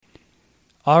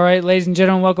All right, ladies and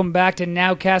gentlemen, welcome back to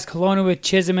Nowcast Kelowna with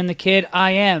Chisholm and The Kid.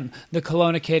 I am the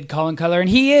Kelowna Kid, Colin Cutler, and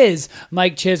he is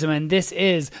Mike Chisholm, and this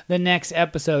is the next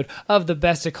episode of the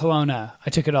Best of Kelowna. I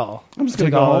took it all. I'm just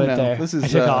going to go home now. There. This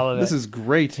is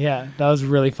great. Yeah, that was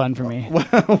really fun for me.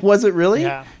 Was it really?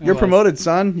 Yeah. You're promoted,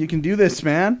 son. You can do this,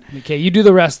 man. Okay, you do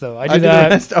the rest, though. I do that.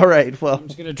 The rest. All right, well. I'm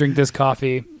just going to drink this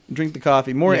coffee. Drink the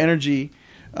coffee. More energy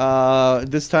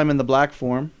this time in the black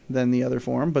form than the other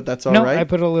form, but that's all right. I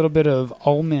put a little bit of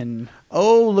almond.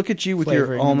 Oh, look at you with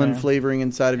your almond flavoring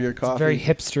inside of your coffee. It's very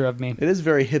hipster of me. It is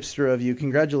very hipster of you.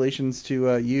 Congratulations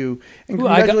to you. And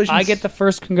congratulations. I get the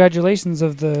first congratulations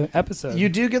of the episode. You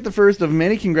do get the first of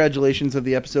many congratulations of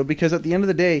the episode because at the end of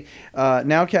the day,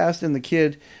 Nowcast and the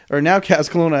Kid, or Nowcast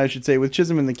Kelowna, I should say, with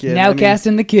Chisholm and the Kid. Nowcast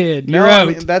and the Kid. You're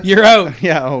out. You're out.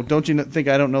 Yeah. Oh, don't you think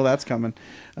I don't know that's coming?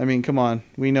 I mean, come on.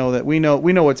 We know that. We know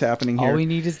what's happening here. All we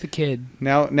need is the Kid.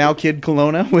 Now Kid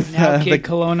Kelowna with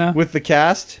Kelowna with the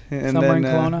cast, and somewhere in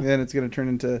Kelowna. Then it's going to turn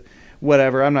into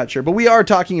whatever. I'm not sure, but we are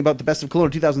talking about the Best of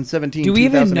Kelowna 2017. Do we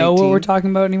even know what we're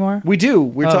talking about anymore? We do.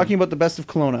 We're talking about the Best of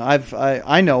Kelowna.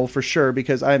 I know for sure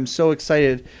because I'm so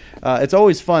excited. It's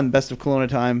always fun, Best of Kelowna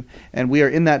time, and we are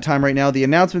in that time right now. The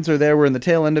announcements are there. We're in the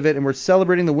tail end of it, and we're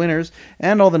celebrating the winners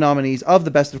and all the nominees of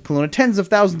the Best of Kelowna. Tens of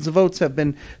thousands of votes have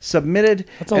been submitted.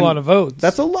 That's a lot of votes.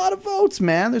 That's a lot of votes,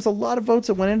 man. There's a lot of votes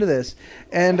that went into this.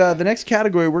 And the next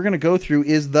category we're going to go through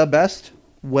is the Best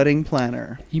Wedding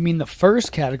Planner. You mean the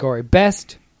first category,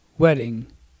 Best Wedding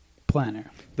Planner.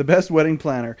 The Best Wedding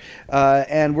Planner.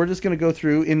 And we're just going to go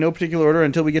through in no particular order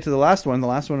until we get to the last one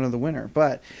of the winner.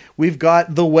 But we've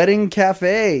got The Wedding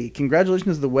Cafe.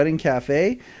 Congratulations to The Wedding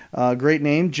Cafe. Great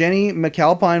name. Jenny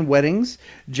McAlpine Weddings.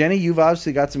 Jenny, you've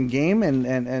obviously got some game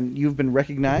and you've been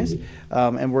recognized.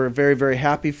 And we're very, very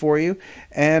happy for you.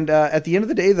 And at the end of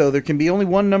the day, though, there can be only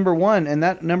one number one. And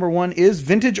that number one is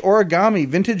Vintage Origami,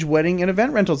 Vintage Wedding and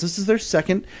Event Rentals. This is their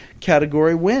second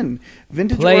category win.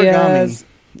 Vintage Origami.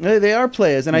 They are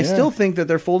players, and I still think that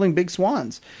they're folding big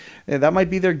swans. That might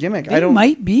be their gimmick. They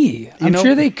might be. I'm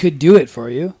sure they could do it for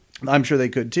you. I'm sure they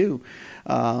could too.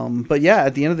 But yeah,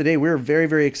 at the end of the day, we're very,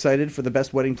 very excited for the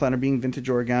Best Wedding Planner being Vintage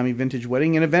Origami, Vintage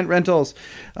Wedding and Event Rentals.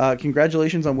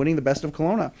 Congratulations on winning the Best of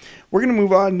Kelowna. We're going to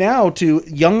move on now to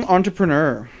Young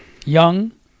Entrepreneur.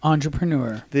 Young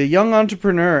Entrepreneur. The Young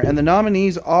Entrepreneur, and the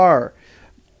nominees are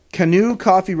Canoe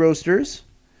Coffee Roasters,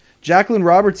 Jacqueline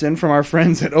Robertson from our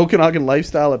friends at Okanagan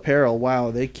Lifestyle Apparel.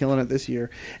 Wow, they're killing it this year.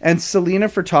 And Selena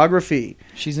Photography.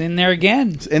 She's in there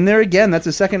again. That's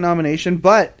a second nomination.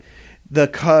 But the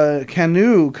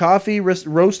Canoe Coffee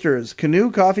Roasters.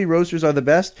 Canoe Coffee Roasters are the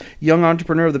best young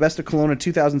entrepreneur of the Best of Kelowna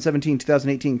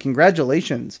 2017-2018.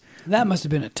 Congratulations. That must have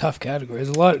been a tough category.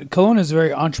 Kelowna is a very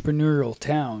entrepreneurial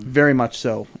town. Very much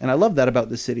so. And I love that about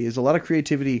this city. There's a lot of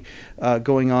creativity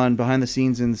going on behind the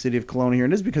scenes in the city of Kelowna here.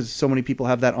 And it is because so many people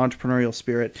have that entrepreneurial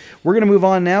spirit. We're going to move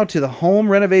on now to the home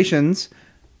renovations,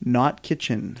 not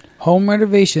kitchen. Home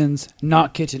renovations,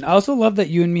 not kitchen. I also love that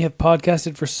you and me have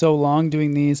podcasted for so long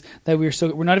doing these that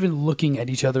we're not even looking at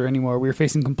each other anymore. We're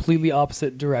facing completely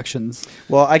opposite directions.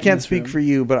 Well, I can't speak for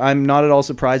you, but I'm not at all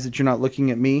surprised that you're not looking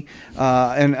at me.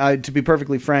 And to be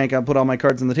perfectly frank, I'll put all my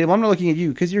cards on the table. I'm not looking at you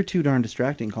because you're too darn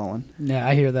distracting, Colin. Yeah,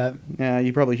 I hear that. Yeah,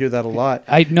 you probably hear that a lot.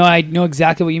 I know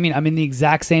exactly what you mean. I'm in the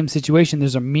exact same situation.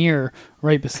 There's a mirror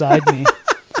right beside me.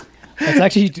 That's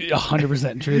actually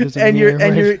 100% true.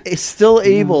 You're still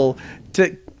able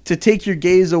to take your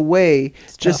gaze away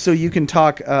just so you can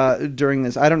talk during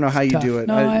this. I don't know how you do it.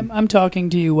 No, I'm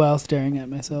talking to you while staring at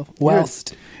myself.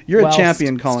 You're a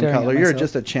champion, Colin Cutler. You're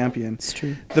just a champion. It's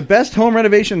true. The best home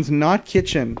renovations, not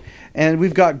kitchen. And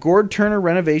we've got Gord Turner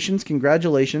Renovations.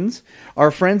 Congratulations. Our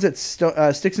friends at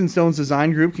Sticks and Stones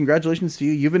Design Group. Congratulations to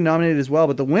you. You've been nominated as well.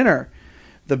 But the winner,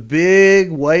 the big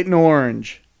white and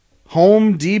orange,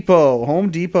 Home Depot.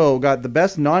 Home Depot got the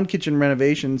best non-kitchen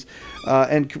renovations,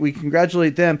 and we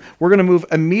congratulate them. We're going to move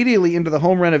immediately into the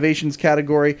home renovations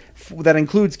category that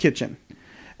includes kitchen.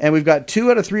 And we've got 2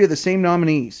 out of 3 of the same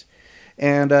nominees.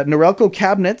 And Norelco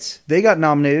Cabinets, they got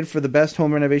nominated for the best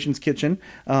home renovations kitchen.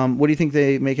 What do you think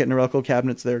they make at Norelco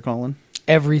Cabinets there, Colin?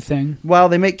 Everything. Well,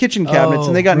 they make kitchen cabinets,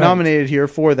 and they got nominated here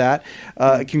for that.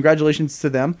 Congratulations to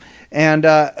them. And,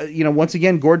 once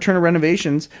again, Gord Turner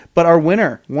Renovations. But our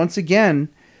winner, once again,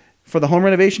 for the home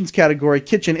renovations category,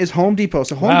 kitchen, is Home Depot.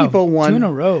 So Home Depot won. 2 in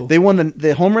a row. They won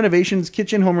the home renovations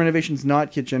kitchen, home renovations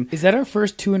not kitchen. Is that our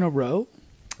first 2 in a row?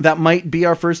 That might be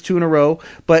our first 2 in a row.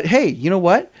 But hey, you know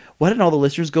what? Why didn't all the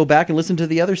listeners go back and listen to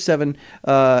the other 7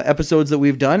 episodes that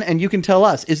we've done? And you can tell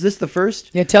us, is this the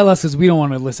first? Yeah, tell us, because we don't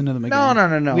want to listen to them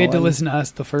again. No. We had to listen to us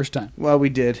the first time. Well, we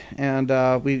did, and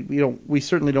we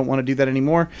certainly don't want to do that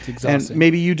anymore. It's exhausting. And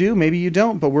maybe you do, maybe you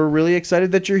don't, but we're really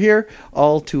excited that you're here.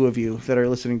 All 2 of you that are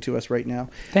listening to us right now.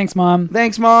 Thanks, Mom.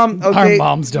 Thanks, Mom. Okay. Our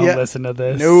moms don't listen to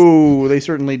this. No, they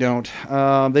certainly don't.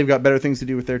 They've got better things to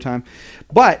do with their time.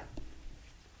 But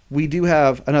we do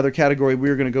have another category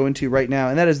we're going to go into right now,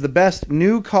 and that is the best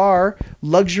new car,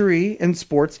 luxury, and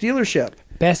sports dealership.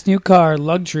 Best new car,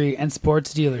 luxury, and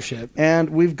sports dealership. And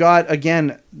we've got,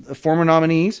 again, former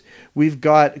nominees. We've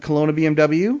got Kelowna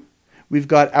BMW. We've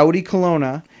got Audi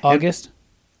Kelowna. August?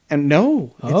 And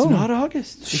no, it's not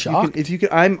August. Shocked. If you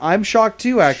could, I'm shocked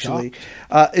too, actually.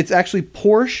 It's actually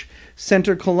Porsche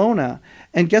Center Kelowna.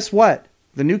 And guess what?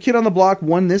 The new kid on the block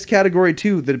won this category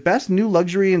too. The best new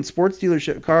luxury and sports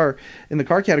dealership car in the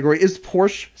car category is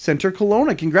Porsche Center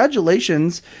Kelowna.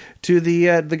 Congratulations to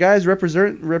the guys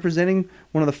representing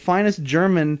one of the finest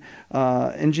German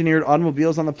engineered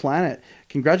automobiles on the planet.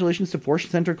 Congratulations to Porsche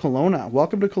Center Kelowna.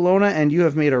 Welcome to Kelowna, and you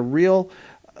have made a real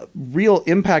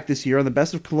impact this year on the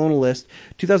Best of Kelowna list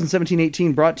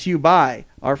 2017-18, brought to you by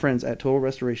our friends at Total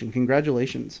Restoration.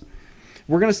 Congratulations.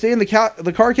 We're going to stay in the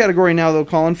car category now, though,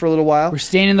 Colin, for a little while. We're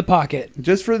staying in the pocket.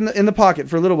 Just in the pocket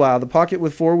for a little while. The pocket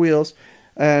with 4 wheels.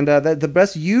 And the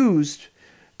best used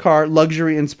car,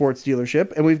 luxury, and sports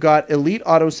dealership. And we've got Elite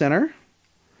Auto Center.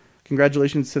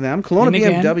 Congratulations to them. Kelowna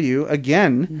BMW,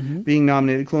 again, being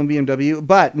nominated. Kelowna BMW.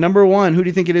 But number 1, who do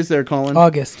you think it is there, Colin?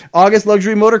 August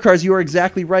Luxury Motor Cars. You are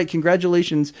exactly right.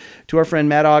 Congratulations to our friend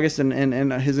Matt August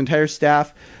and his entire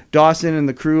staff. Dawson and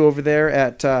the crew over there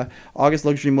at August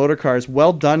Luxury Motor Cars.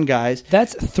 Well done, guys.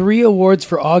 That's 3 awards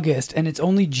for August, and it's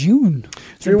only June.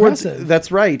 It's 3 impressive. awards.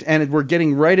 That's right. And we're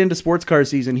getting right into sports car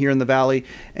season here in the Valley.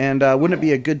 And wouldn't it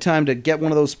be a good time to get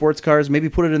one of those sports cars, maybe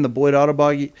put it in the Boyd Auto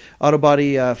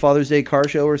Body Father's Day car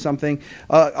show or something?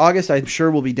 August, I'm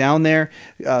sure, will be down there.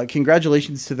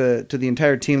 Congratulations to the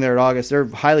entire team there at August. They're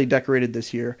highly decorated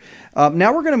this year.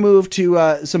 Now we're going to move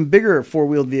to some bigger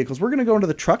 4-wheeled vehicles. We're going to go into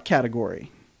the truck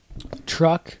category.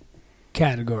 Truck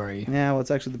category. Yeah, well, it's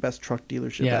actually the best truck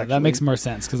dealership. Yeah, actually. That makes more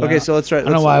sense. Okay, so let's try. I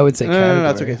don't know why I would say category. No,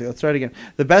 that's okay. Let's try it again.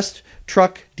 The best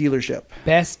truck dealership.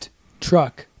 Best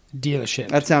truck dealership.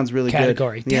 That sounds really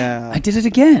category. good. Yeah, I did it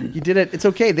again. You did it. It's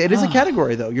okay. It is a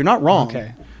category, though. You're not wrong.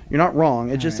 Okay. You're not wrong.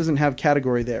 It just doesn't have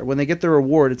category there. When they get their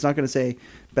award, it's not going to say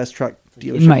best truck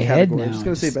dealership in my category. head now. It's just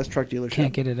going to say best truck dealership.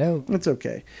 Can't get it out. It's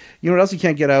okay. You know what else you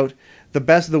can't get out?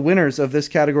 The winners of this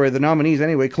category, the nominees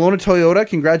anyway. Kelowna Toyota,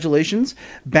 congratulations.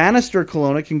 Bannister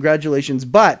Kelowna, congratulations.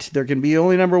 But there can be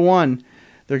only number 1.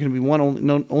 There can be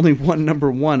only one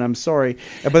number 1. I'm sorry.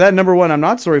 But that number 1 I'm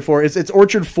not sorry for. It's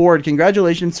Orchard Ford.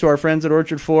 Congratulations to our friends at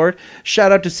Orchard Ford.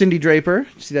 Shout out to Cindy Draper.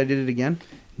 See, I did it again.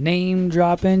 Name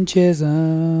dropping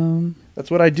Chisholm.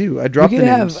 That's what I do. I drop the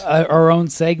names. We could have our own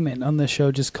segment on the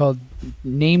show just called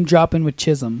Name Dropping with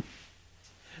Chisholm.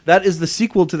 That is the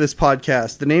sequel to this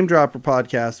podcast, the Name Dropper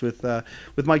podcast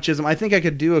with Mike Chisholm. I think I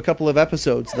could do a couple of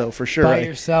episodes, though, for sure. By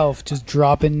yourself, just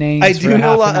dropping names I for do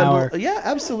know half an hour. Yeah,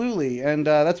 absolutely. And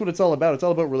that's what it's all about. It's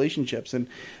all about relationships. And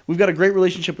we've got a great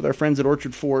relationship with our friends at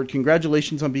Orchard Ford.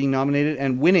 Congratulations on being nominated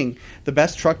and winning the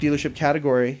best truck dealership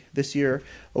category this year,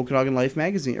 Okanagan Life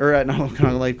magazine. Or not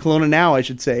Okanagan Life, Kelowna Now, I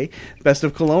should say. Best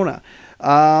of Kelowna.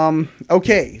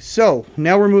 Okay, so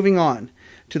now we're moving on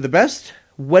to the best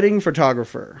wedding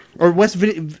photographer, or best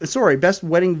wedding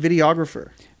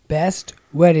videographer. Best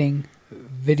wedding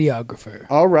videographer.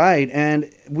 All right,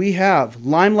 and we have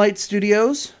Limelight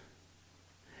Studios,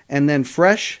 and then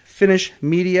Fresh Finish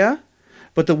Media.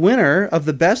 But the winner of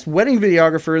the best wedding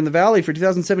videographer in the Valley for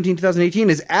 2017-2018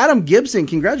 is Adam Gibson.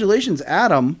 Congratulations,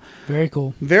 Adam. Very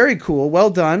cool. Very cool.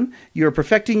 Well done. You're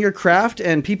perfecting your craft,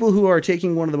 and people who are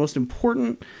taking one of the most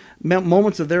important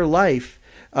moments of their life,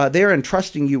 they are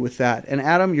entrusting you with that. And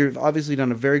Adam, you've obviously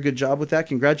done a very good job with that.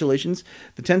 Congratulations.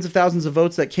 The tens of thousands of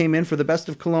votes that came in for the Best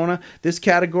of Kelowna, this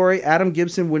category, Adam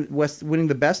Gibson winning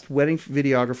the best wedding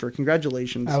videographer.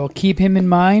 Congratulations. I will keep him in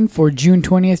mind for June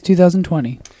 20th,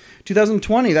 2020.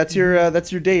 2020, that's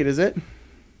your date, is it?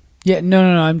 Yeah, no.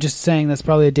 I'm just saying that's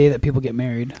probably a day that people get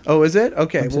married. Oh, is it?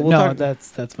 Okay.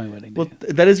 That's my wedding day. Well,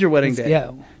 that is your wedding day.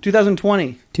 Yeah.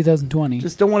 2020. 2020.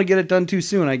 Just don't want to get it done too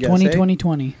soon, I guess.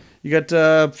 2020. You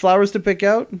got flowers to pick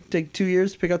out? Take 2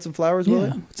 years to pick out some flowers, will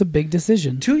it? It's a big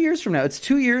decision. 2 years from now. It's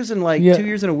 2 years and 2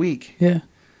 years and a week. Yeah.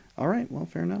 All right. Well,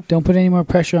 fair enough. Don't put any more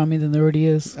pressure on me than there already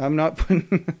is. I'm not putting...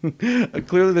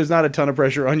 Clearly, there's not a ton of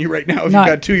pressure on you right now if you've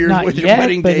got 2 years with your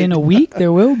wedding date. But in a week,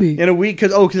 there will be. In a week,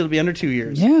 because it'll be under 2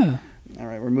 years. Yeah. All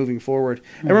right, we're moving forward.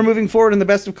 And we're moving forward in the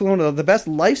best of Kelowna, the best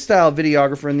lifestyle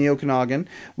videographer in the Okanagan.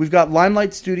 We've got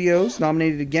Limelight Studios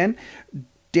nominated again,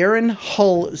 Darren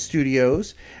Hull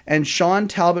Studios, and Sean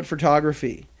Talbot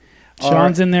Photography.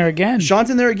 Sean's in there again. Sean's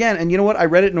in there again. And you know what? I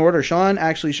read it in order. Sean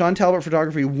Talbot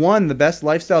Photography won the best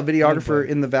lifestyle videographer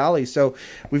in the Valley. So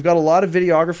we've got a lot of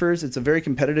videographers. It's a very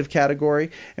competitive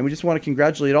category. And we just want to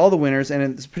congratulate all the winners. And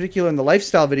in particular, in the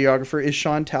lifestyle videographer is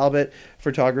Sean Talbot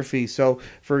Photography. So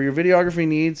for your videography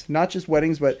needs, not just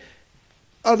weddings, but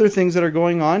other things that are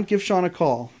going on, give Sean a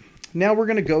call. Now we're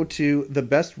going to go to the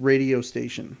best radio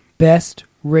station. Best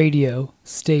radio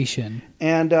station.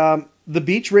 And the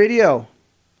Beach Radio.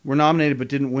 Were nominated but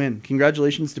didn't win.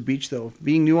 Congratulations to Beach, though.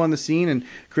 Being new on the scene and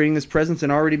creating this presence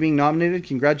and already being nominated,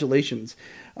 congratulations.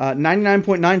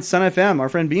 99.9 Sun FM. Our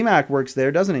friend BMAC works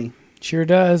there, doesn't he? Sure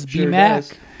does. Sure BMAC,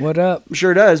 does. what up?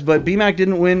 Sure does, but BMAC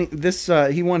didn't win this.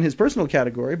 He won his personal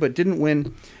category, but didn't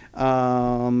win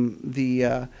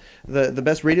the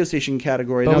best radio station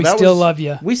category. But we still love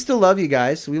you. We still love you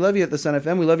guys. We love you at the Sun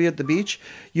FM. We love you at the Beach.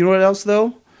 You know what else,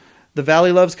 though? The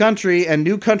Valley loves country, and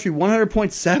New Country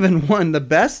 100.7 won the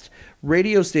best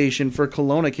radio station for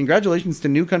Kelowna. Congratulations to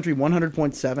New Country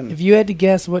 100.7. If you had to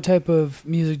guess, what type of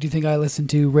music do you think I listen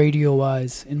to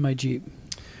radio-wise in my Jeep?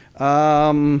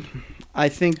 I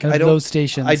think Of those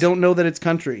stations. I don't know that it's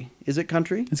country. Is it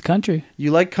country? It's country.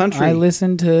 You like country? I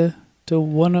listen to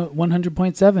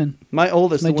 100.7. My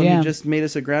oldest, the one jam. who just made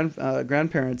us a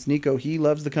grandparents, Nico, he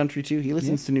loves the country too. He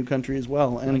listens to New Country as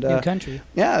well. And New Country.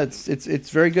 Yeah, it's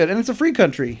very good. And it's a free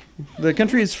country. The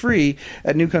country is free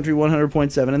at New Country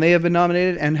 100.7. And they have been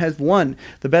nominated and has won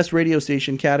the best radio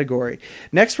station category.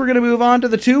 Next, we're going to move on to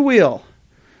the two-wheel.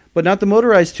 But not the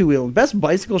motorized two-wheel. Best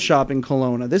bicycle shop in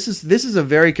Kelowna. This is a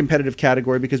very competitive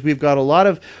category because we've got a lot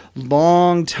of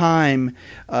long-time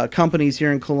companies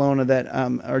here in Kelowna that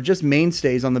are just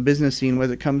mainstays on the business scene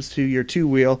when it comes to your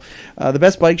two-wheel. The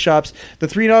best bike shops. The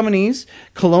three nominees,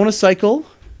 Kelowna Cycle.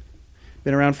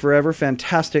 Been around forever.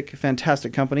 Fantastic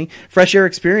company. Fresh Air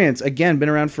Experience. Again, been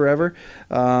around forever.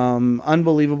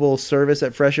 Unbelievable service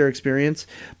at Fresh Air Experience.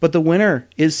 But the winner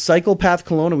is Cycle Path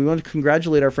Kelowna. We want to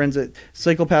congratulate our friends at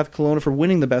Cycle Path Kelowna for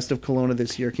winning the best of Kelowna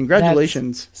this year.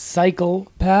 Congratulations. That's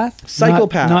Cycle Path? Cycle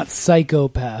Path. Not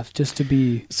Psychopath, just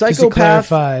to Psychopath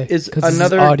clarify. is 'Cause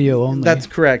another this is audio only. That's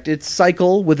correct. It's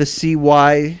cycle with a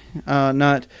CY,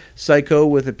 not psycho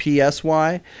with a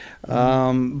PSY.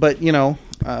 But, you know,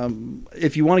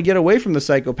 if you want to get away from the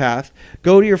psychopath,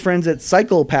 go to your friends at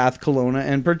Cycle Path Kelowna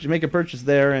and make a purchase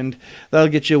there, and that'll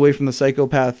get you away from the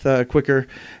psychopath quicker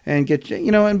and get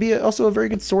you know, and be also a very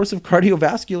good source of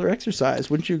cardiovascular exercise.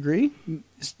 Wouldn't you agree?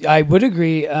 I would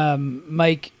agree,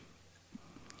 Mike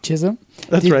Chisholm.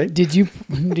 That's right. Did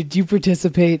you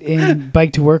participate in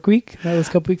Bike to Work Week? That was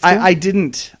a couple weeks ago. I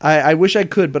didn't. I wish I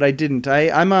could, but I didn't.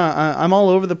 I'm all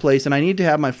over the place, and I need to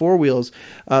have my four wheels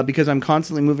because I'm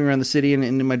constantly moving around the city and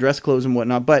in my dress clothes and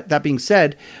whatnot. But that being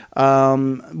said,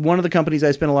 one of the companies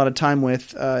I spend a lot of time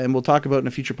with, and we'll talk about in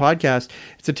a future podcast,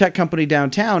 it's a tech company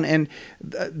downtown. And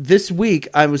this week,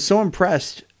 I was so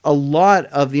impressed. A lot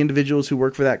of the individuals who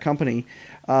work for that company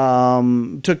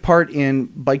took part in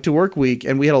Bike to Work Week,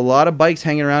 and we had a lot of bikes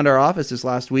hanging around our office this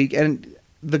last week. And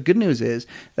the good news is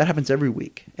that happens every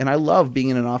week, and I love being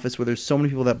in an office where there's so many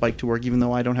people that bike to work, even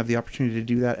though I don't have the opportunity to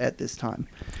do that at this time.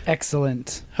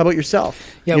 Excellent. How about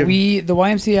yourself? Yeah, the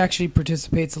YMCA actually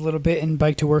participates a little bit in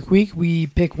Bike to Work Week. We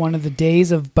pick one of the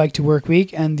days of Bike to Work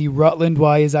Week, and the Rutland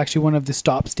Y is actually one of the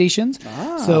stop stations.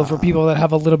 So for people that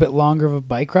have a little bit longer of a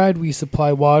bike ride, we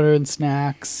supply water and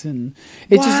snacks, and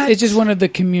it's just one of the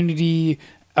community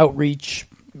outreach,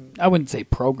 I wouldn't say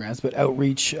programs, but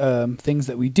outreach things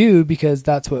that we do, because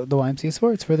that's what the YMCA is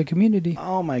for. It's for the community.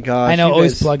 Oh my gosh! I know,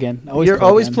 always plug in. You're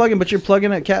always plugging, but you're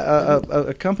plugging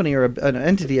a company or an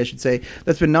entity, I should say,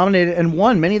 that's been nominated and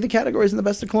won many of the categories in the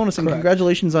Best of Kelowna. So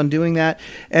congratulations on doing that.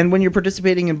 And when you're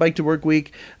participating in Bike to Work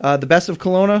Week, the Best of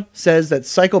Kelowna says that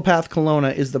Psychopath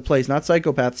Kelowna is the place, not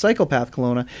Psychopath. Psychopath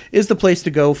Kelowna is the place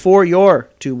to go for your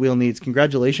two-wheel needs.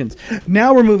 Congratulations.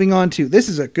 Now we're moving on to, this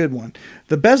is a good one,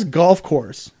 the best golf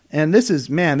course. And this is,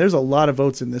 man, there's a lot of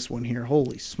votes in this one here.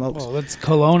 Holy smokes. Oh, that's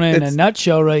Kelowna in a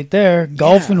nutshell right there.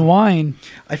 Golf and wine.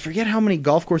 I forget how many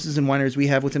golf courses and wineries we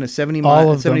have within a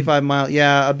 75 mile.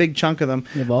 Yeah, a big chunk of them.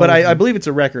 But I believe it's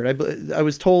a record. I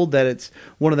was told that it's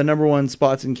one of the number one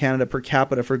spots in Canada per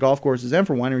capita for golf courses and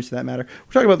for wineries for that matter.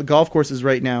 We're talking about the golf courses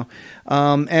right now.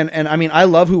 And I mean, I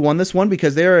love who won this one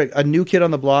because they're a new kid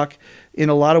on the block. in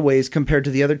a lot of ways compared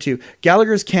to the other two.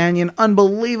 Gallagher's Canyon,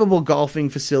 unbelievable golfing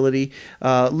facility,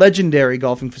 legendary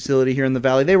golfing facility here in the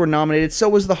valley. They were nominated. So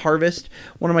was the Harvest.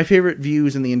 One of my favorite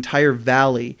views in the entire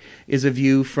valley is a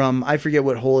view from, I forget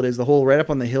what hole it is, the hole right up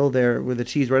on the hill there where the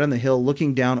tees, right on the hill,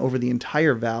 looking down over the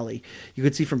entire valley. You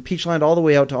could see from Peachland all the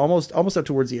way out to almost up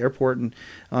towards the airport and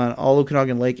all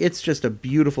Okanagan Lake. It's just a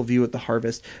beautiful view at the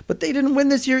Harvest. But they didn't win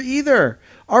this year either.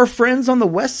 Our friends on the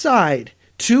west side,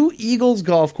 Two Eagles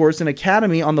Golf Course and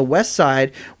Academy on the west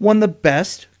side, won the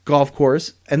best golf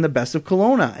course and the best of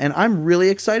Kelowna. And I'm really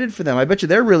excited for them. I bet you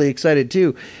they're really excited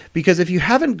too, because if you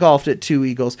haven't golfed at Two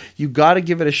Eagles, you got to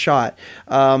give it a shot.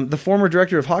 The former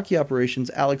director of hockey operations,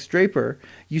 Alex Draper,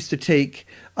 used to take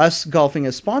us golfing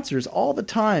as sponsors all the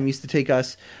time. Used to take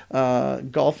us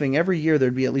golfing every year.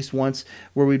 There'd be at least once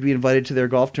where we'd be invited to their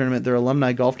golf tournament, their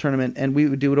alumni golf tournament, and we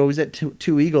would do it always at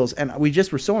Two Eagles. And we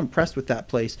just were so impressed with that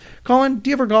place. Colin, do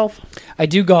you ever golf? I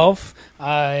do golf.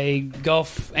 I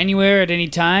golf anywhere at any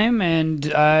time, and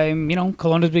I'm,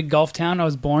 Kelowna's a big golf town. I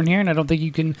was born here, and I don't think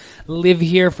you can live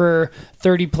here for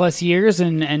 30 plus years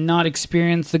and not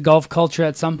experience the golf culture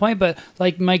at some point. But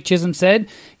like Mike Chisholm said,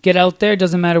 get out there.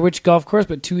 Doesn't matter which golf course,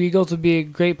 but Two Eagles would be a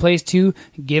great place to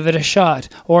give it a shot.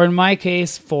 Or in my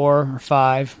case, 4 or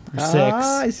 5 or 6.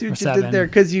 I see what you 7, did there,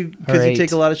 because you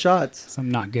take a lot of shots. So I'm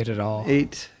not good at all.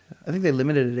 8. I think they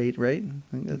limited it at 8, right?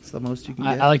 I think that's the most you can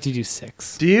get. I like to do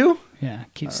 6. Do you? Yeah,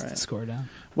 keeps the score down.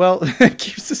 Well, it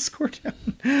keeps the score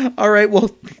down. All right.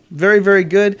 Well, very, very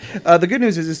good. The good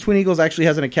news is Twin Eagles actually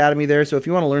has an academy there. So if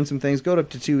you want to learn some things, go up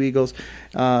to Two Eagles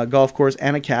Golf Course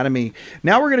and Academy.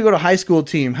 Now we're going to go to high school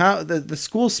team. How the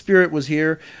school spirit was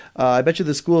here. I bet you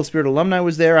the School of Spirit alumni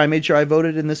was there. I made sure I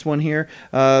voted in this one here.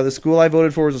 The school I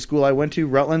voted for was a school I went to,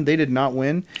 Rutland. They did not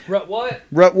win.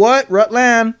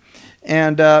 Rutland.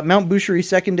 And Mount Boucherie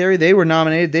Secondary, they were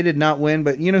nominated. They did not win,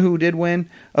 but you know who did win?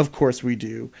 Of course we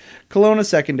do. Kelowna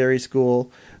Secondary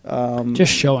School.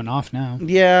 Just showing off now.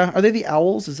 Yeah. Are they the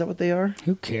Owls? Is that what they are?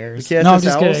 Who cares? The KSS No, I'm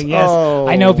just Owls? kidding. Yes. Oh.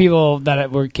 I know people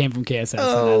that came from KSS, and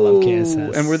I love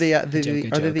KSS. And were they are they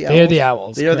Joke. the Owls? They're the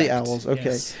Owls. They are correct. the Owls. Okay.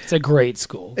 Yes. It's a great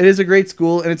school. It is a great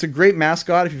school, and it's a great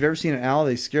mascot. If you've ever seen an owl,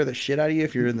 they scare the shit out of you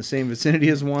if you're in the same vicinity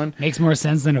as one. Makes more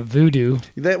sense than a voodoo.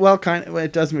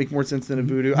 It does make more sense than a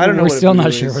voodoo. I don't know. We're what still a voodoo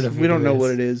not sure is. what a voodoo We don't know is.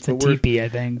 what it is. It's a but teepee, I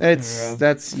think.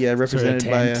 That's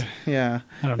represented by a tent.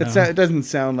 I don't know. It doesn't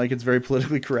sound like it's very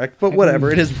politically correct, but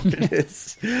whatever. It is what it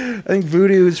is. I think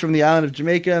voodoo is from the island of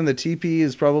Jamaica, and the teepee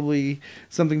is probably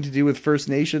something to do with First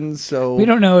Nations. So we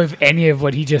don't know if any of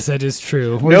what he just said is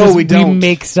true. We don't. We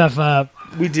make stuff up.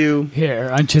 We do. Here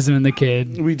on Chisholm and the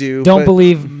Kid. We do. Don't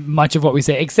believe much of what we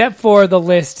say, except for the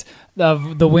list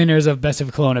of the winners of Best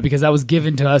of Kelowna, because that was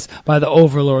given to us by the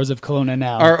overlords of Kelowna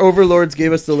now. Our overlords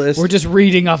gave us the list. We're just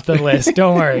reading off the list.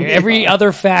 Don't worry. Every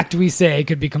other fact we say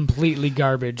could be completely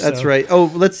garbage. That's right. Oh,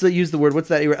 let's use the word. What's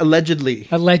that? Allegedly.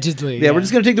 Allegedly. Yeah, we're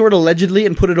just going to take the word allegedly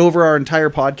and put it over our entire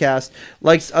podcast.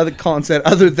 Like Colin said,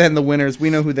 other than the winners, we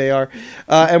know who they are.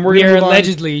 And we're going to move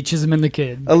allegedly Chisholm and the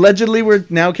Kid. Allegedly, we're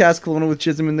now Cast Kelowna with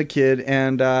Chisholm and the Kid.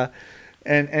 And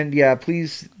yeah,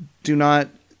 please do not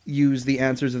use the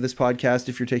answers of this podcast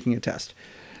if you're taking a test.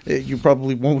 You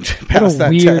probably won't pass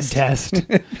that test. Weird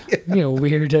test.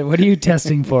 Weird. What are you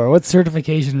testing for? What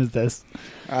certification is this?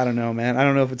 I don't know, man. I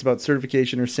don't know if it's about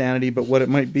certification or sanity, but what it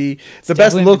might be. The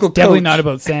best local coach. Definitely not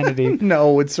about sanity.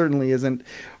 No, it certainly isn't.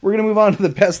 We're going to move on to the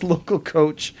best local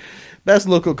coach. Best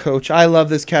local coach. I love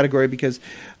this category because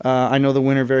I know the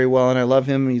winner very well, and I love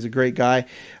him. He's a great guy.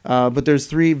 But there's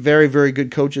 3 very, very good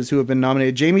coaches who have been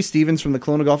nominated. Jamie Stevens from the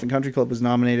Kelowna Golf and Country Club was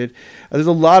nominated. There's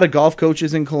a lot of golf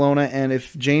coaches in Kelowna, and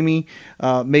if Jamie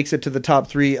makes it to the top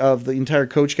 3 of the entire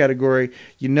coach category,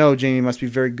 Jamie must be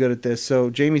very good at this. So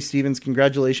Jamie Stevens,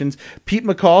 congratulations. Pete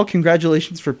McCall,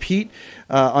 congratulations for Pete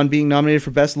on being nominated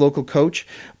for best local coach.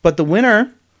 But the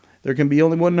winner... There can be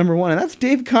only one number 1, and that's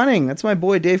Dave Cunning. That's my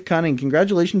boy, Dave Cunning.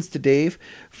 Congratulations to Dave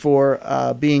for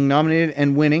being nominated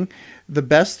and winning the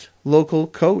best local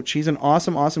coach. He's an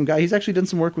awesome, awesome guy. He's actually done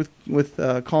some work with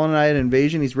Colin and I at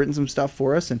Invasion. He's written some stuff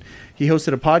for us, and he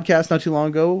hosted a podcast not too long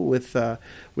ago with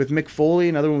Mick Foley,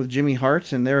 another one with Jimmy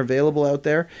Hart, and they're available out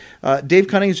there. Dave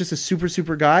Cunning is just a super,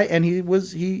 super guy, and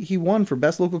he won for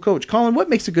best local coach. Colin, what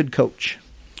makes a good coach?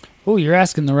 Oh, you're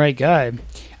asking the right guy.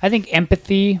 I think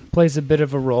empathy plays a bit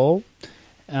of a role.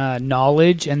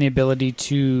 Knowledge and the ability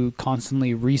to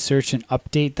constantly research and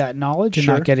update that knowledge, and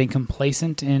not getting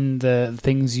complacent in the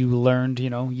things you learned.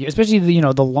 Especially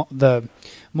the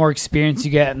more experience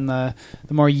you get and the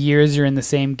more years you're in the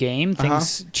same game,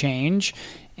 things change.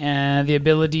 and the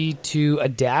ability to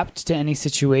adapt to any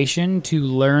situation, to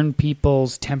learn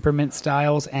people's temperament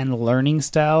styles and learning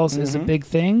styles is a big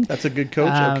thing. That's a good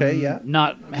coach. Okay, yeah.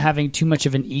 Not having too much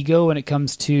of an ego when it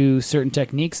comes to certain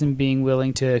techniques and being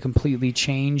willing to completely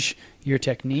change your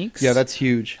techniques. Yeah, that's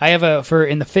huge. I have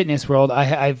in the fitness world,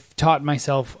 I've taught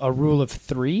myself a rule of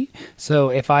 3. So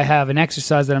if I have an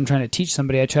exercise that I'm trying to teach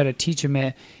somebody, I try to teach them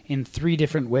it in 3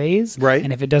 different ways. Right.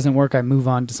 And if it doesn't work, I move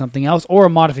on to something else or a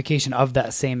modification of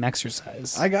that same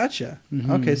exercise. I gotcha.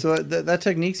 Okay, so that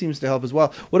technique seems to help as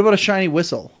well. What about a shiny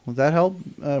whistle? Would that help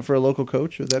for a local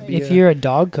coach? Would that be if you're a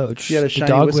dog coach, the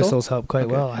dog whistle? whistles help quite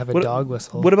well. I have a dog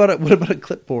whistle. What about a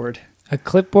clipboard? A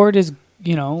clipboard is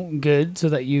good so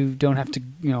that you don't have to,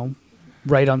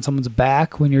 write on someone's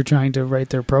back when you're trying to write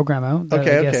their program out.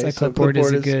 Okay, I guess a clipboard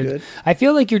is good. good. I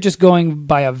feel like you're just going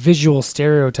by a visual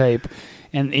stereotype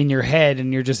and in your head,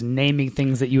 and you're just naming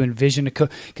things that you envision a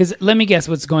coach. Because let me guess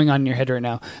what's going on in your head right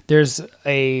now. There's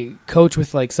a coach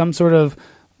with like some sort of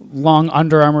long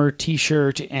Under Armour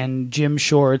T-shirt and gym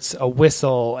shorts, a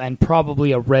whistle, and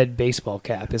probably a red baseball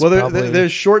cap.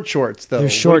 There's short shorts though.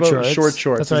 There's short shorts. Short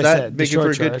shorts. That's what Is I that said. making for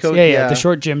a good coach? Yeah, the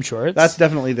short gym shorts. That's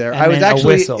definitely there. And I was then a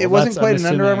actually. whistle. It wasn't I'm quite an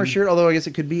Under Armour assuming. shirt, although I guess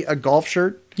it could be a golf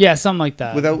shirt. Yeah, something like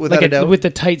that. Without a doubt. With the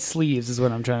tight sleeves is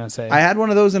what I'm trying to say. I had one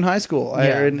of those in high school,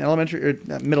 Yeah. or in elementary,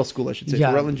 or middle school, I should say,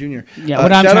 for Rutland Junior. Yeah,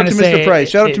 what I'm shout trying out to to say, Mr. Price.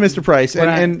 Shout out to Mr. Price. what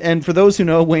And for those who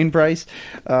know Wayne Price,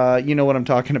 you know what I'm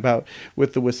talking about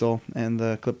with the whistle and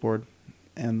the clipboard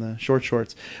and the short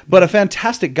shorts. But a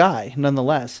fantastic guy,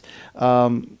 nonetheless.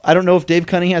 I don't know if Dave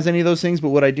Cunning has any of those things, but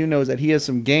what I do know is that he has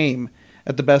some game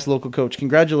at the Best Local Coach.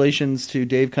 Congratulations to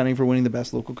Dave Cunning for winning the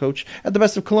Best Local Coach at the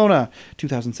Best of Kelowna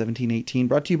 2017-18,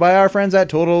 brought to you by our friends at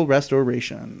Total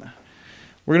Restoration.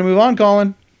 We're going to move on,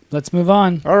 Colin. Let's move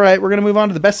on. All right, we're going to move on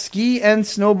to the Best Ski and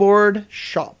Snowboard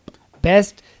Shop.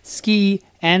 Best Ski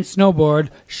and Snowboard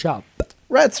Shop.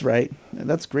 That's right.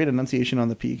 That's great enunciation on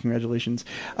the P. Congratulations.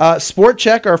 Sport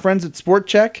Check, our friends at Sport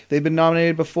Check, they've been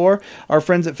nominated before. Our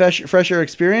friends at Fresh Air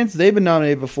Experience, they've been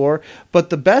nominated before. But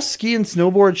the Best Ski and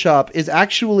Snowboard Shop is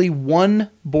actually one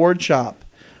board shop.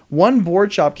 One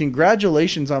board shop.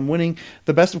 Congratulations on winning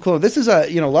the Best of Kelowna. This is a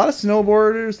lot of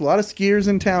snowboarders, a lot of skiers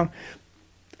in town.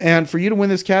 And for you to win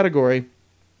this category,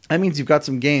 that means you've got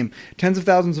some game. Tens of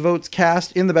thousands of votes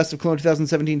cast in the Best of Kelowna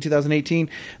 2017-2018.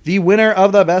 The winner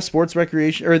of the Best Sports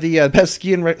Recreation, or the Best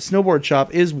Ski and Snowboard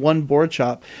Shop, is one board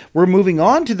shop. We're moving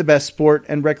on to the Best Sport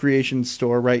and Recreation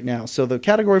Store right now. So the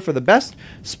category for the Best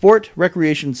Sport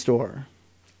Recreation Store.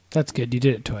 That's good. You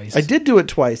did it twice. I did do it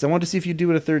twice. I wanted to see if you'd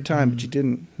do it a third time, but you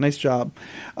didn't. Nice job.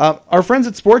 Our friends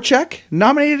at Sport Check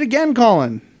nominated again,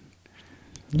 Colin.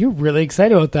 You're really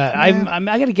excited about that. Yeah.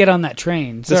 I got to get on that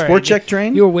train. The Sport Check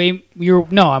train?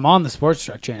 No, I'm on the sports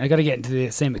truck train. I got to get into the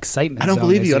same excitement. I don't zone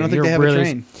believe as you. I don't think they have a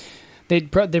train. They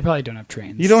probably don't have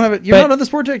trains. You don't have it. You're not on the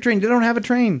Sport Check train. They don't have a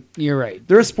train. You're right.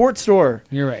 They're a sports store.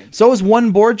 You're right. So is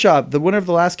one board shop, the winner of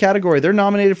the last category. They're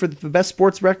nominated for the Best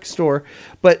Sports Rec Store,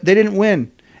 but they didn't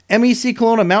win. MEC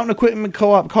Kelowna Mountain Equipment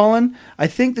Co-op. Colin, I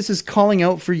think this is calling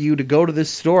out for you to go to this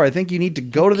store. I think you need to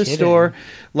go to the store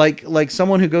like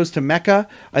someone who goes to Mecca.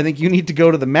 I think you need to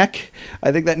go to the Mech.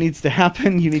 I think that needs to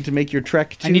happen. You need to make your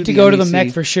trek to I need to the go MEC. to the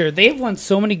Mech for sure. They've won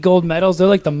so many gold medals. They're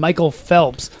like the Michael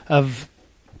Phelps of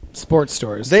sports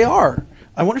stores. They are.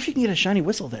 I wonder if you can get a shiny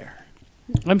whistle there.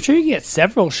 I'm sure you can get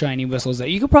several shiny whistles there.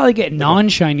 You could probably get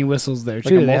non-shiny whistles there,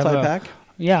 too. Like a multi-pack?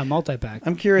 Yeah, multi-pack.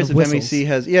 I'm curious if MEC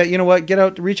has. Yeah, you know what?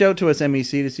 Reach out to us,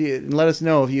 MEC, to see it, and let us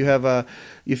know if you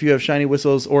have shiny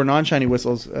whistles or non-shiny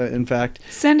whistles. In fact,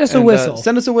 send us a whistle.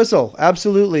 Send us a whistle,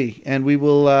 absolutely, and we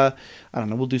will. I don't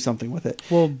know. We'll do something with it.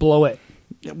 We'll blow it.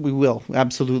 We will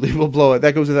absolutely. We'll blow it.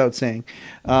 That goes without saying.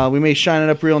 We may shine it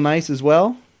up real nice as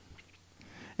well.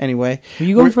 Anyway, are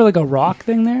you going for like a rock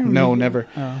thing there? No, never.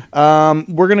 Oh.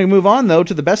 We're going to move on though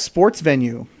to the best sports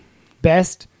venue.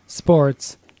 Best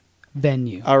sports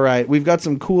venue. All right. We've got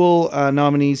some cool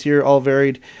nominees here, all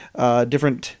varied,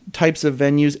 different types of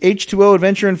venues. H2O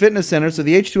Adventure and Fitness Center. So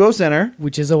the H2O Center.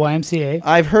 Which is a YMCA.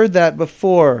 I've heard that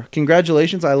before.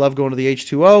 Congratulations. I love going to the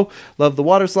H2O. Love the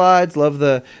water slides. Love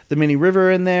the mini river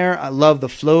in there. I love the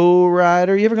flow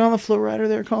rider. You ever gone on the flow rider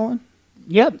there, Colin?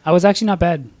 Yep. I was actually not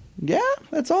bad. Yeah,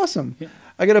 that's awesome. Yeah.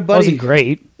 I got a buddy. Wasn't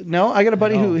great. No, I got a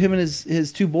buddy who, him and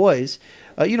his two boys,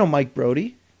 Mike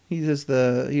Brody. He does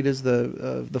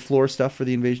the floor stuff for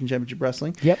the Invasion Championship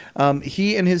Wrestling. Yep.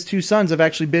 He and his two sons have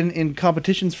actually been in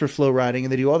competitions for flow riding,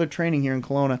 and they do all their training here in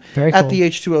Kelowna Very at cool. the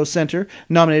H2O Center,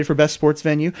 nominated for Best Sports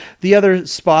Venue. The other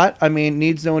spot, I mean,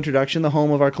 needs no introduction, the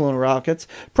home of our Kelowna Rockets.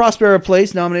 Prospera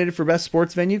Place, nominated for Best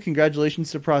Sports Venue.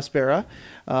 Congratulations to Prospera.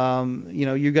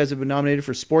 You guys have been nominated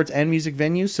for sports and music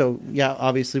venues, so yeah,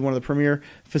 obviously one of the premier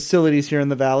facilities here in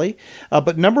the Valley.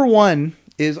 But number one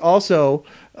is also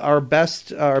our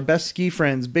best ski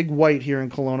friends, Big White here in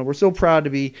Kelowna. We're so proud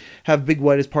to have Big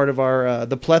White as part of our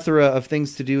the plethora of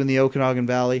things to do in the Okanagan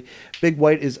Valley. Big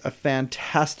White is a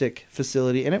fantastic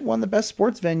facility, and it won the Best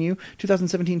Sports Venue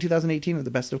 2017-2018 of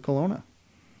the Best of Kelowna.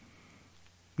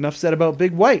 Enough said about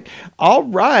Big White. All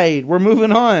right, we're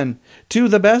moving on to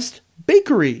the Best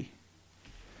Bakery.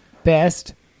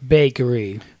 Best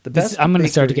bakery. I'm going to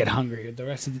start to bakery. get hungry.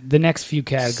 The next few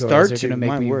categories are going to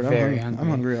make me very hungry. I'm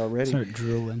hungry already. Start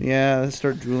drooling. Yeah, let's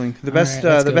start drooling. The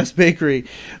All best bakery.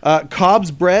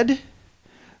 Cobb's Bread,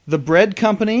 The Bread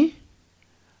Company,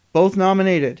 both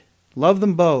nominated. Love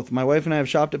them both. My wife and I have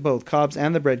shopped at both Cobb's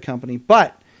and The Bread Company.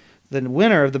 But the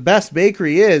winner of the best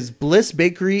bakery is Bliss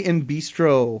Bakery and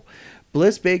Bistro.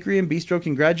 Bliss Bakery and Bistro,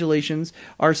 congratulations.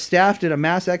 Our staff did a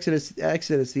mass exodus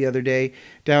the other day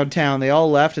downtown. They all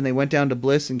left and they went down to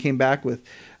Bliss and came back with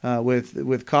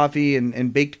coffee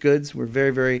and baked goods. We're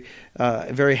very, very,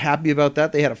 very happy about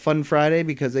that. They had a fun Friday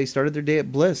because they started their day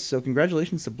at Bliss. So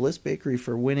congratulations to Bliss Bakery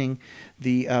for winning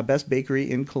the best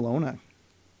bakery in Kelowna.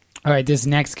 All right, this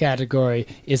next category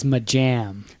is my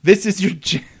jam. This is your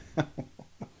jam.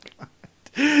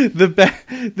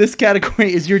 This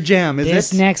category is your jam, is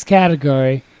This it? next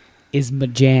category is my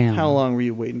jam. How long were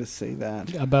you waiting to say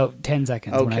that? About 10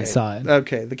 seconds when I saw it.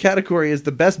 Okay, the category is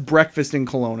the best breakfast in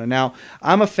Kelowna. Now,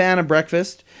 I'm a fan of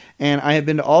breakfast, and I have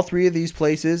been to all three of these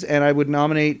places, and I would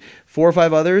nominate 4 or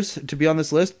 5 others to be on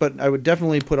this list, but I would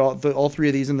definitely put all three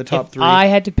of these in the top If 3. I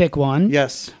had to pick one,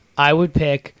 Yes. I would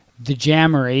pick the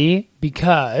Jammery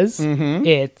because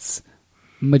it's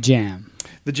my jam.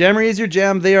 The Jammery is your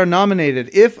jam. They are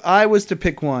nominated. If I was to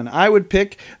pick one, I would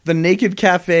pick the Naked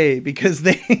Cafe because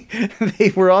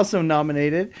they were also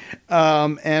nominated.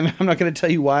 And I'm not going to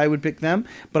tell you why I would pick them,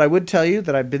 but I would tell you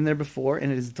that I've been there before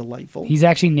and it is delightful. He's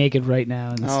actually naked right now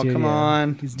in the studio. Oh, come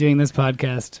on. He's doing this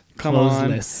podcast Come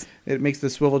clothesless. on. It makes the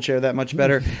swivel chair that much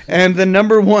better. And the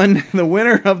number one, the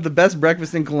winner of the best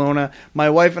breakfast in Kelowna, my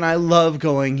wife and I love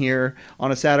going here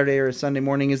on a Saturday or a Sunday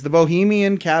morning, is the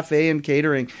Bohemian Cafe and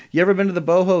Catering. You ever been to the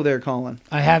Boho there, Colin?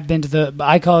 I have been to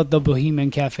I call it the Bohemian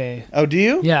Cafe. Oh, do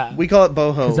you? Yeah. We call it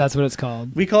Boho. Because that's what it's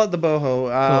called. We call it the Boho.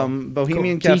 Cool.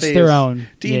 Bohemian Cool. Cafe To each their is- own.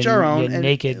 To each our own. You And-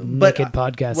 naked but,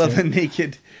 podcaster. Well, the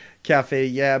Naked Cafe,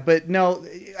 yeah. But no,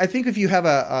 I think if you have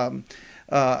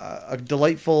a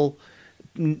delightful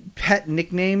pet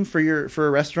nickname for a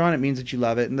restaurant, it means that you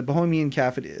love it. And the Bohemian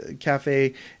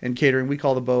Cafe and Catering, we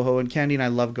call the Boho, and Candy and I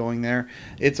love going there.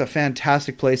 It's a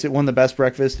fantastic place. It won the best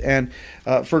breakfast, and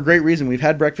for a great reason. We've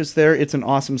had breakfast there. It's an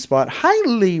awesome spot.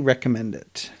 Highly recommend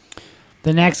it.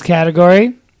 The next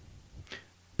category,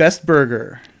 Best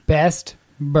burger. best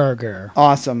burger.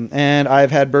 Awesome. And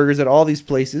I've had burgers at all these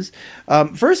places.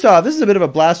 First off, this is a bit of a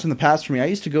blast from the past for me. I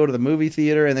used to go to the movie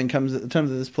theater and then come to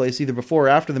this place either before or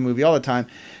after the movie all the time.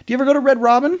 Do you ever go to Red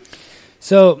Robin?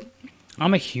 So,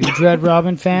 I'm a huge Red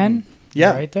Robin fan.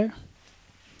 Yeah. Right there.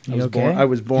 I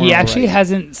was born. He actually alright.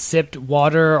 hasn't sipped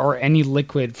water or any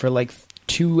liquid for like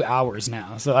 2 hours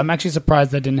now. So I'm actually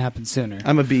surprised that didn't happen sooner.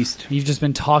 I'm a beast. You've just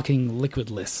been talking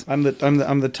liquidless. I'm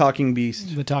the talking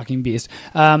beast. The talking beast.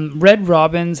 Red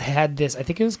Robin's had this, I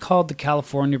think it was called the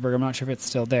California burger. I'm not sure if it's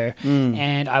still there.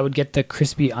 And I would get the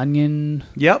crispy onion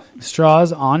Yep.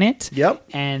 straws on it. Yep.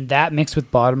 And that mixed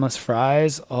with bottomless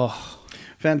fries. Oh,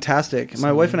 Fantastic.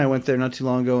 My wife and I went there not too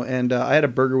long ago, and I had a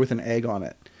burger with an egg on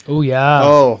it. oh yeah.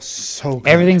 Oh, so good.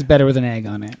 Everything's better with an egg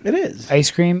on it. It is.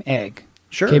 Ice cream, egg.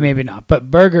 Sure. Okay, maybe not.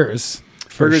 But burgers.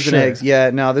 for Burgers sure. and eggs.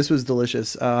 Yeah, no, this was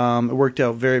delicious. It worked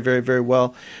out very, very, very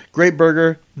well. Great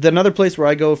burger. Another place where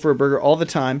I go for a burger all the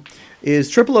time is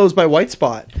Triple O's by White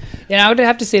Spot. And I would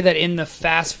have to say that in the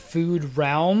fast food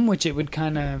realm, which it would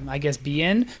kind of, I guess, be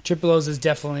in, Triple O's is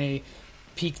definitely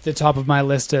peaked the top of my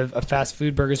list of fast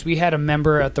food burgers. We had a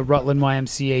member at the Rutland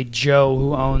YMCA, Joe,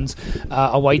 who owns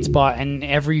a White Spot, and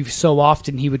every so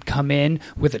often he would come in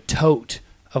with a tote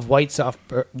of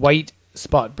white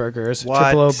Spot burgers, What?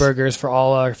 Triple O burgers for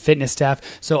all our fitness staff.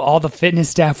 So all the fitness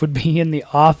staff would be in the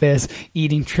office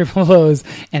eating Triple O's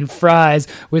and fries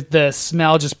with the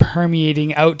smell just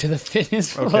permeating out to the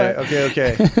fitness floor.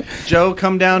 Okay. Joe,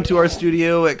 come down to our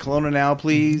studio at Kelowna now,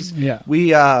 please. Yeah.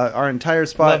 We, our entire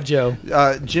spot. Love Joe.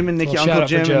 Jim and Nikki, Well, shout Uncle out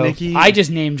for Jim Joe. and Nikki. I just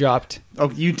name dropped. Oh,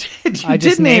 you did. I You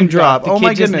just did name drop. The Oh kid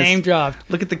my just goodness. name dropped.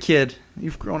 Look at the kid.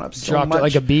 You've grown up so Dropped much. it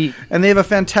like a beat. And they have a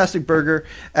fantastic burger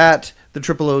at the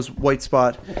Triple O's White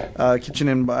Spot kitchen.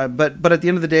 And but at the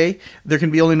end of the day, there can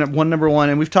be only one number one,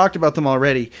 and we've talked about them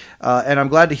already. And I'm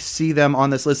glad to see them on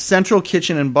this list. Central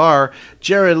Kitchen and Bar.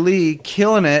 Jared Lee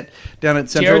killing it down at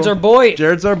Central. Jared's our boy.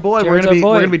 Jared's our boy. Jared's We're our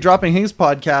boy. gonna be dropping his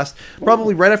podcast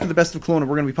probably right after the Best of Kelowna.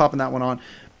 We're gonna be popping that one on.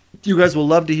 You guys will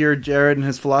love to hear Jared and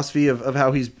his philosophy of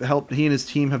how he and his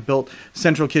team have built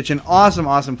Central Kitchen.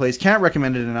 Awesome place. Can't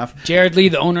recommend it enough. Jared Lee,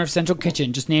 the owner of Central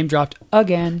Kitchen, just name dropped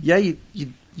again. Yeah, you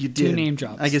did. 2 name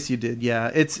drops. I guess you did. Yeah,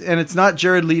 it's not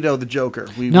Jared Leto, the Joker.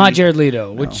 Not Jared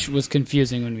Leto, which was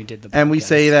confusing when we did the podcast. And we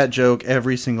say that joke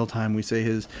every single time we say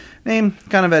his name,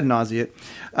 kind of ad nauseate.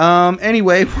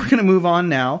 Anyway, we're going to move on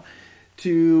now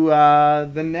to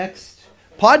the next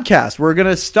podcast. We're going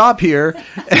to stop here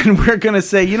and we're going to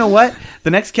say, you know what?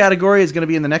 The next category is going to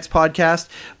be in the next podcast.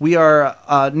 We are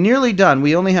nearly done.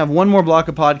 We only have one more block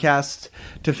of podcasts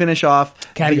to finish off.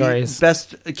 Categories. The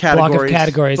best categories. Block of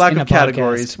categories Block in of a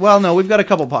categories. podcast. Well, no, we've got a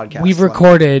couple podcasts. We've left.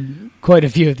 recorded quite a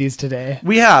few of these today.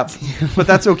 We have, but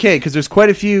that's okay because there's quite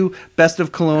a few Best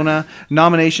of Kelowna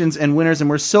nominations and winners, and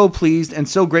we're so pleased and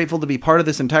so grateful to be part of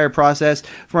this entire process.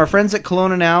 From our friends at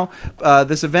Kelowna Now,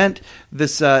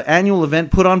 this annual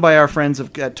event put on by our friends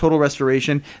at Total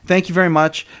Restoration. Thank you very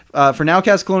much. For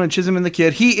Nowcast Kelowna and Chisholm and The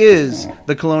Kid, he is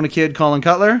the Kelowna Kid, Colin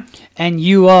Cutler. And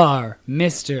you are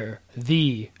Mr.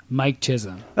 The Mike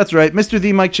Chisholm. That's right. Mr.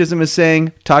 The Mike Chisholm is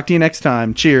saying, talk to you next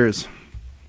time. Cheers.